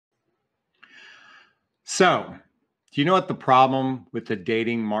So, do you know what the problem with the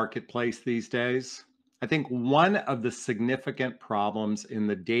dating marketplace these days? I think one of the significant problems in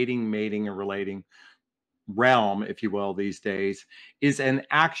the dating, mating, and relating realm, if you will, these days is an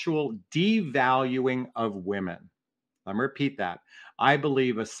actual devaluing of women. Let me repeat that. I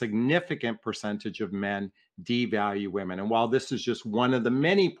believe a significant percentage of men devalue women. And while this is just one of the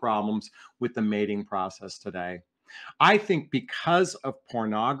many problems with the mating process today, I think because of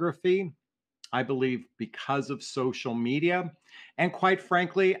pornography, I believe because of social media. And quite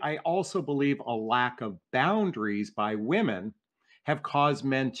frankly, I also believe a lack of boundaries by women have caused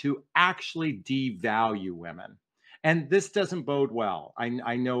men to actually devalue women. And this doesn't bode well.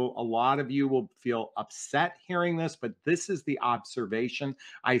 I know a lot of you will feel upset hearing this, but this is the observation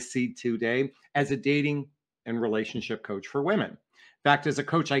I see today as a dating and relationship coach for women. In fact, as a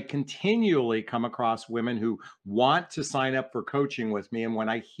coach, I continually come across women who want to sign up for coaching with me. And when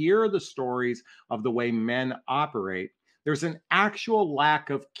I hear the stories of the way men operate, there's an actual lack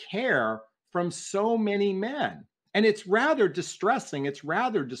of care from so many men. And it's rather distressing. It's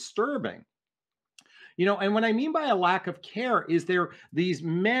rather disturbing. And what I mean by a lack of care is these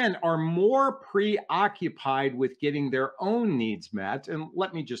men are more preoccupied with getting their own needs met. And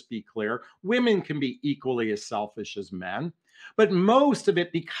let me just be clear, women can be equally as selfish as men. But most of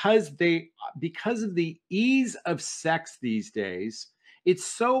it because of the ease of sex these days, it's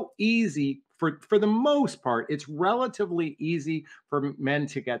so easy for the most part, it's relatively easy for men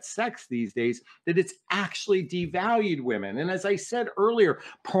to get sex these days that it's actually devalued women. And as I said earlier,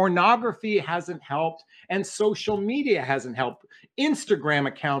 pornography hasn't helped and social media hasn't helped. Instagram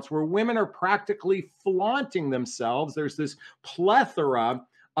accounts where women are practically flaunting themselves. There's this plethora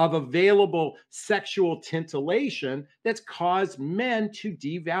of available sexual titillation that's caused men to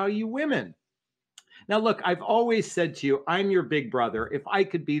devalue women. Now, look, I've always said to you, I'm your big brother. If I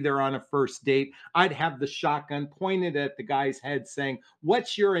could be there on a first date, I'd have the shotgun pointed at the guy's head saying,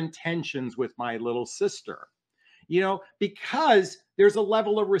 "What's your intentions with my little sister?" Because there's a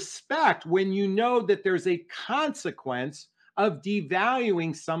level of respect when you know that there's a consequence of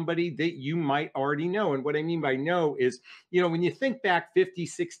devaluing somebody that you might already know. And what I mean by know is, when you think back 50,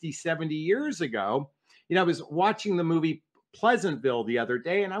 60, 70 years ago, I was watching the movie Pleasantville the other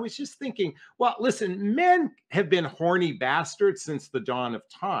day, and I was just thinking, well, listen, men have been horny bastards since the dawn of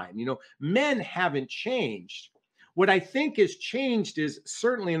time. Men haven't changed. What I think has changed is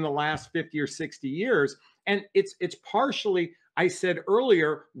certainly in the last 50 or 60 years, and it's partially, I said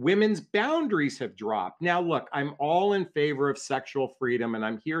earlier, women's boundaries have dropped. Now, look, I'm all in favor of sexual freedom, and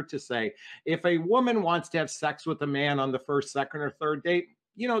I'm here to say if a woman wants to have sex with a man on the first, second, or third date,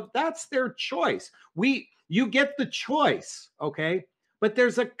 that's their choice. You get the choice, okay? But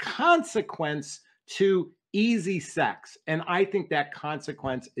there's a consequence to easy sex. And I think that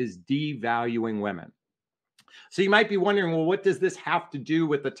consequence is devaluing women. So you might be wondering, well, what does this have to do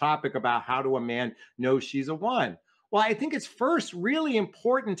with the topic about how do a man know she's a one? Well, I think it's first really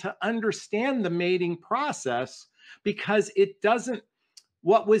important to understand the mating process because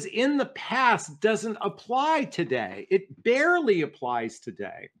what was in the past doesn't apply today. It barely applies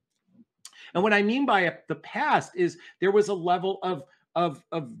today. And what I mean by the past is there was a level of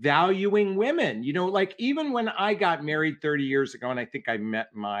valuing women. Like even when I got married 30 years ago, and I think I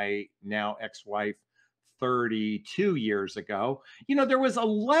met my now ex-wife 32 years ago, there was a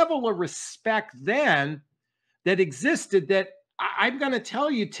level of respect then that existed that I'm going to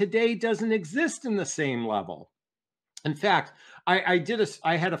tell you today doesn't exist in the same level. In fact, I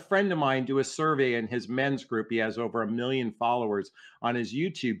had a friend of mine do a survey in his men's group. He has over 1 million followers on his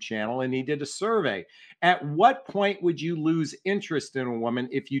YouTube channel, and he did a survey. At what point would you lose interest in a woman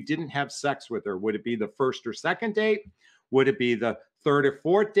if you didn't have sex with her? Would it be the first or second date? Would it be the third or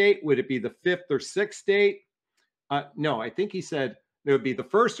fourth date? Would it be the fifth or sixth date? No, I think he said it would be the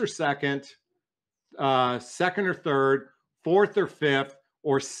first or second, second or third, fourth or fifth,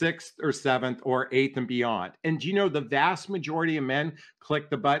 or sixth or seventh or eighth and beyond. And the vast majority of men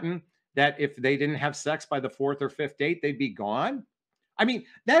click the button that if they didn't have sex by the fourth or fifth date, they'd be gone. I mean,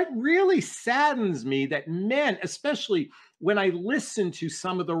 that really saddens me that men, especially when I listen to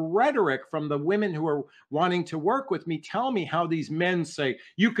some of the rhetoric from the women who are wanting to work with me, tell me how these men say,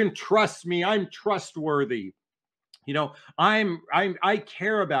 "You can trust me, I'm trustworthy. I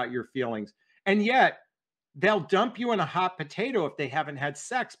care about your feelings." And yet, they'll dump you in a hot potato if they haven't had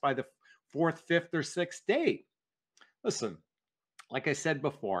sex by the fourth, fifth, or sixth date. Listen, like I said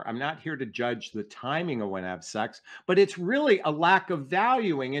before, I'm not here to judge the timing of when I have sex, but it's really a lack of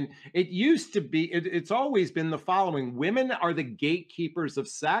valuing. And it used to be, it's always been the following: women are the gatekeepers of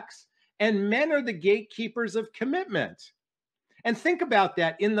sex, and men are the gatekeepers of commitment. And think about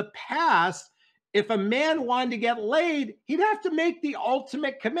that. In the past, if a man wanted to get laid, he'd have to make the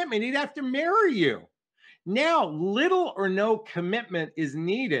ultimate commitment. He'd have to marry you. Now, little or no commitment is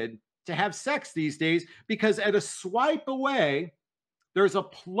needed to have sex these days because at a swipe away, there's a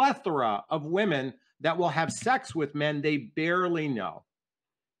plethora of women that will have sex with men they barely know.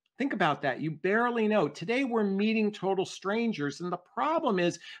 Think about that. You barely know. Today, we're meeting total strangers. And the problem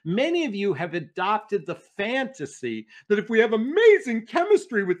is, many of you have adopted the fantasy that if we have amazing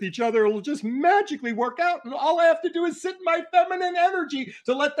chemistry with each other, it'll just magically work out. And all I have to do is sit in my feminine energy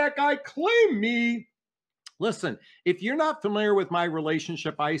to let that guy claim me. Listen, if you're not familiar with my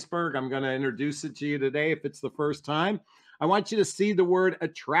relationship iceberg, I'm going to introduce it to you today if it's the first time. I want you to see the word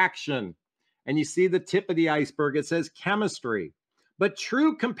attraction. And you see the tip of the iceberg. It says chemistry. But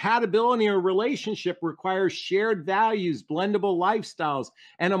true compatibility in a relationship requires shared values, blendable lifestyles,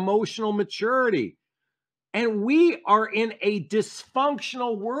 and emotional maturity. And we are in a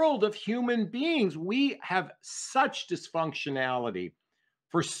dysfunctional world of human beings. We have such dysfunctionality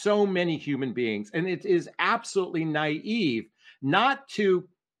for so many human beings. And it is absolutely naive not to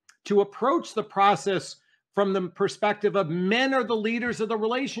approach the process from the perspective of men are the leaders of the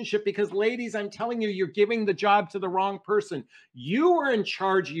relationship, because ladies, I'm telling you, you're giving the job to the wrong person. You are in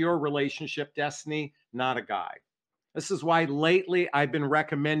charge of your relationship destiny, not a guy. This is why lately I've been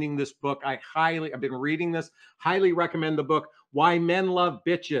recommending this book. I've been reading this, highly recommend the book, Why Men Love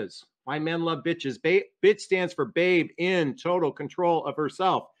Bitches. Why Men Love Bitches. Bitch stands for babe in total control of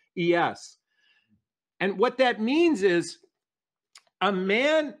herself, ES. And what that means is a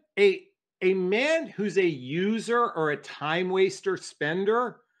man who's a user or a time waster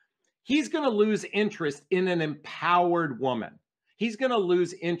spender, he's going to lose interest in an empowered woman. He's going to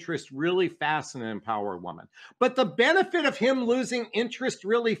lose interest really fast in an empowered woman. But the benefit of him losing interest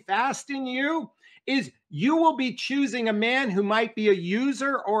really fast in you is you will be choosing a man who might be a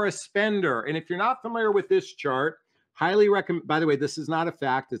user or a spender. And if you're not familiar with this chart, highly recommend, by the way, this is not a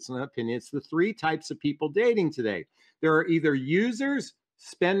fact, it's an opinion. It's the three types of people dating today. There are either users,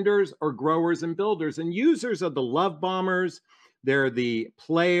 spenders, or growers and builders. And users are the love bombers. They're the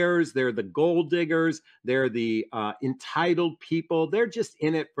players. They're the gold diggers. They're the entitled people. They're just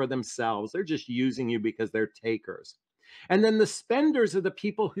in it for themselves. They're just using you because they're takers. And then the spenders are the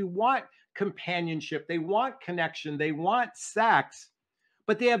people who want companionship. They want connection. They want sex,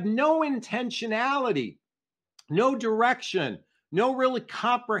 but they have no intentionality, no direction, no really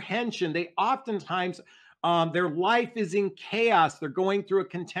comprehension. They oftentimes their life is in chaos. They're going through a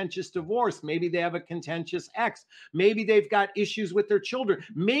contentious divorce. Maybe they have a contentious ex. Maybe they've got issues with their children.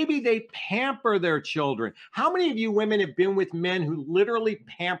 Maybe they pamper their children. How many of you women have been with men who literally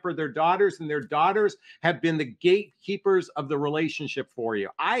pamper their daughters, and their daughters have been the gatekeepers of the relationship for you?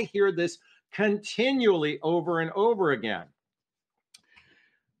 I hear this continually over and over again.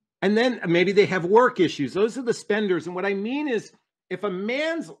 And then maybe they have work issues. Those are the spenders. And what I mean is, if a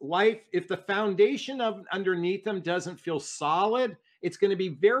man's life, if the foundation of underneath him doesn't feel solid, it's going to be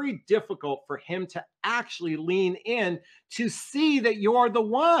very difficult for him to actually lean in to see that you're the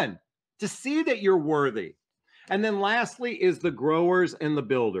one, to see that you're worthy. And then lastly is the growers and the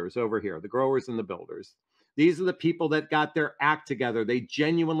builders over here, the growers and the builders. These are the people that got their act together. They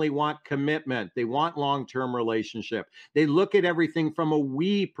genuinely want commitment. They want long-term relationship. They look at everything from a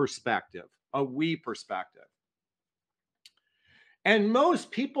we perspective, a we perspective. And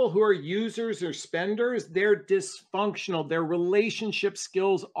most people who are users or spenders, they're dysfunctional. Their relationship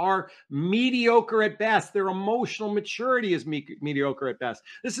skills are mediocre at best. Their emotional maturity is mediocre at best.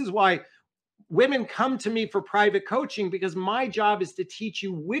 This is why women come to me for private coaching, because my job is to teach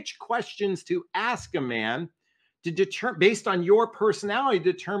you which questions to ask a man to determine, based on your personality,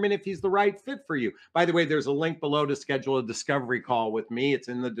 determine if he's the right fit for you. By the way, there's a link below to schedule a discovery call with me. It's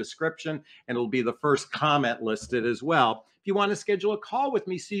in the description, and it'll be the first comment listed as well. If you want to schedule a call with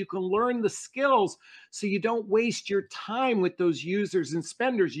me so you can learn the skills, so you don't waste your time with those users and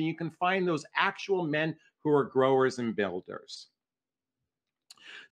spenders, and you can find those actual men who are growers and builders.